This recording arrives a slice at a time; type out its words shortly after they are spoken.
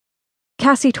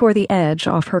Cassie tore the edge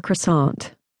off her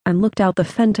croissant and looked out the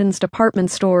Fenton's department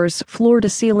store's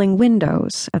floor-to-ceiling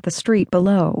windows at the street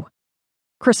below.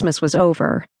 Christmas was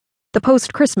over. The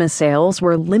post-Christmas sales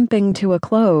were limping to a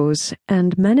close,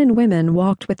 and men and women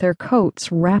walked with their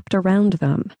coats wrapped around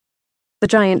them. The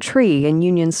giant tree in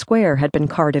Union Square had been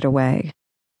carted away.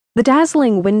 The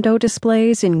dazzling window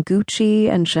displays in Gucci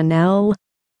and Chanel,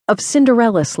 of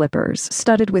Cinderella slippers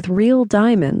studded with real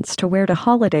diamonds to wear to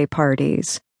holiday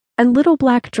parties, and little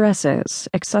black dresses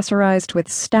accessorized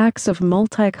with stacks of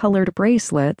multicolored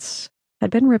bracelets,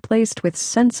 had been replaced with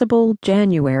sensible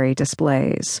January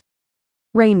displays.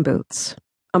 Rain boots,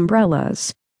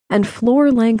 umbrellas, and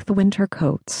floor-length winter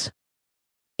coats.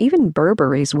 Even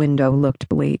Burberry's window looked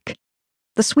bleak.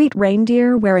 The sweet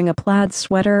reindeer wearing a plaid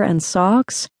sweater and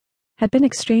socks had been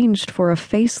exchanged for a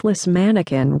faceless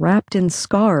mannequin wrapped in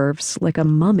scarves like a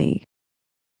mummy.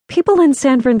 "People in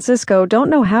San Francisco don't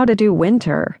know how to do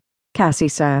winter," Cassie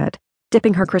said,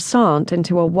 dipping her croissant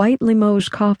into a white Limoges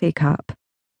coffee cup.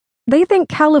 "They think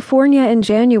California in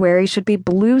January should be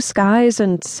blue skies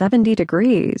and 70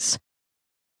 degrees.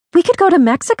 We could go to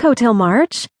Mexico till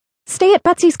March, stay at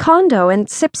Betsy's condo and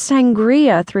sip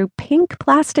sangria through pink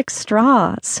plastic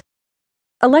straws."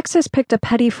 Alexis picked a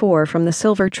petit four from the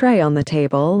silver tray on the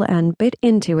table and bit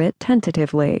into it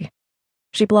tentatively.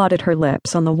 She blotted her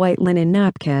lips on the white linen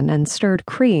napkin and stirred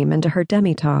cream into her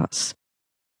demi-tasse.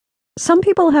 "Some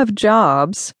people have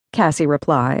jobs," Cassie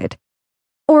replied.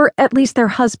 "Or at least their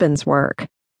husbands work.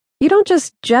 You don't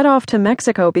just jet off to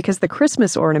Mexico because the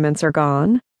Christmas ornaments are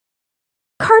gone."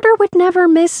 "Carter would never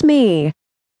miss me.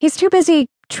 He's too busy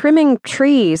trimming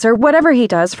trees or whatever he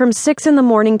does from 6 in the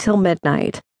morning till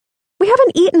midnight. We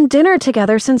haven't eaten dinner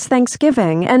together since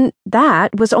Thanksgiving, and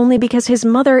that was only because his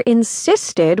mother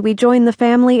insisted we join the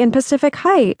family in Pacific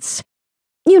Heights.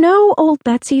 You know, old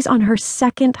Betsy's on her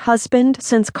second husband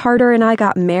since Carter and I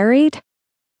got married.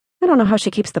 I don't know how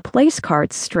she keeps the place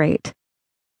cards straight."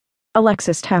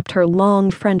 Alexis tapped her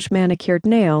long French manicured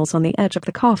nails on the edge of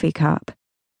the coffee cup.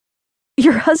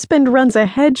 "Your husband runs a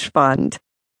hedge fund.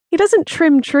 He doesn't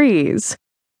trim trees."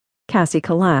 Cassie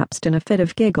collapsed in a fit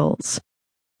of giggles.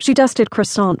 She dusted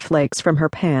croissant flakes from her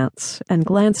pants and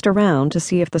glanced around to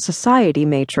see if the society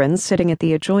matrons sitting at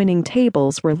the adjoining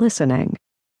tables were listening.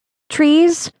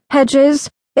 "Trees, hedges,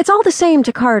 it's all the same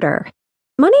to Carter.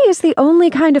 Money is the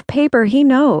only kind of paper he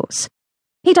knows.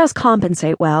 He does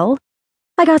compensate well.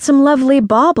 I got some lovely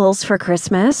baubles for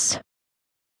Christmas."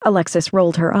 Alexis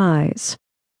rolled her eyes.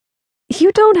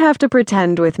 "You don't have to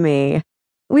pretend with me.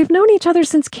 We've known each other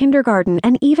since kindergarten,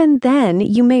 and even then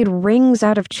you made rings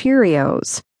out of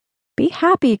Cheerios. Be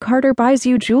happy Carter buys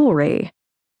you jewelry."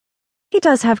 "He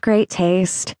does have great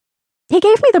taste. He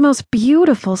gave me the most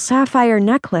beautiful sapphire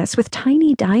necklace with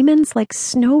tiny diamonds like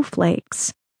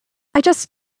snowflakes. I just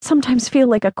sometimes feel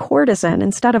like a courtesan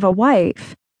instead of a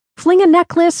wife. Fling a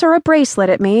necklace or a bracelet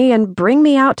at me and bring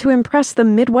me out to impress the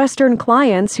Midwestern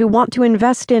clients who want to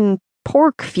invest in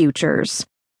pork futures,"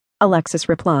 Alexis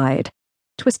replied,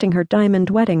 twisting her diamond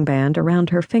wedding band around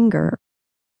her finger.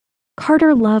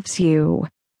 "Carter loves you.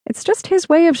 It's just his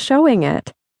way of showing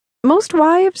it. Most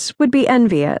wives would be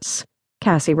envious,"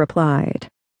 Cassie replied.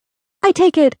 "I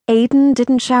take it Aiden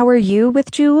didn't shower you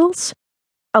with jewels?"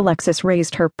 Alexis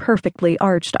raised her perfectly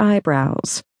arched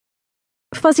eyebrows.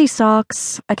 "Fuzzy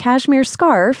socks, a cashmere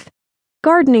scarf,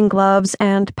 gardening gloves,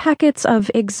 and packets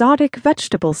of exotic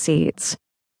vegetable seeds.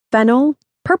 Fennel,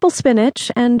 purple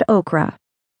spinach, and okra."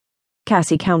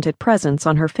 Cassie counted presents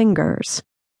on her fingers.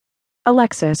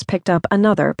 Alexis picked up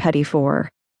another petit four,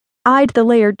 eyed the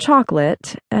layered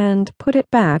chocolate, and put it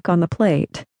back on the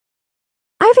plate.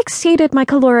 "I've exceeded my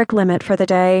caloric limit for the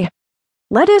day.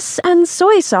 Lettuce and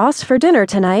soy sauce for dinner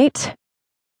tonight."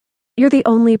 "You're the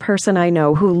only person I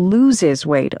know who loses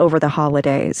weight over the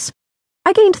holidays.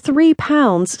 I gained 3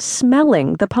 pounds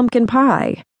smelling the pumpkin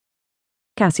pie."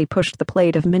 Cassie pushed the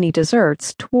plate of mini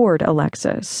desserts toward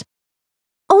Alexis.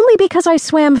 "Only because I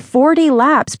swam 40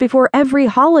 laps before every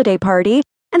holiday party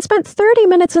and spent 30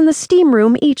 minutes in the steam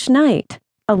room each night,"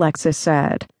 Alexis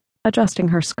said, adjusting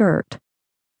her skirt.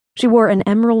 She wore an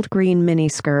emerald green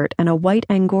miniskirt and a white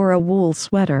Angora wool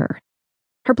sweater.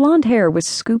 Her blonde hair was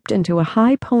scooped into a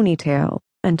high ponytail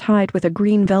and tied with a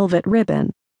green velvet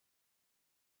ribbon.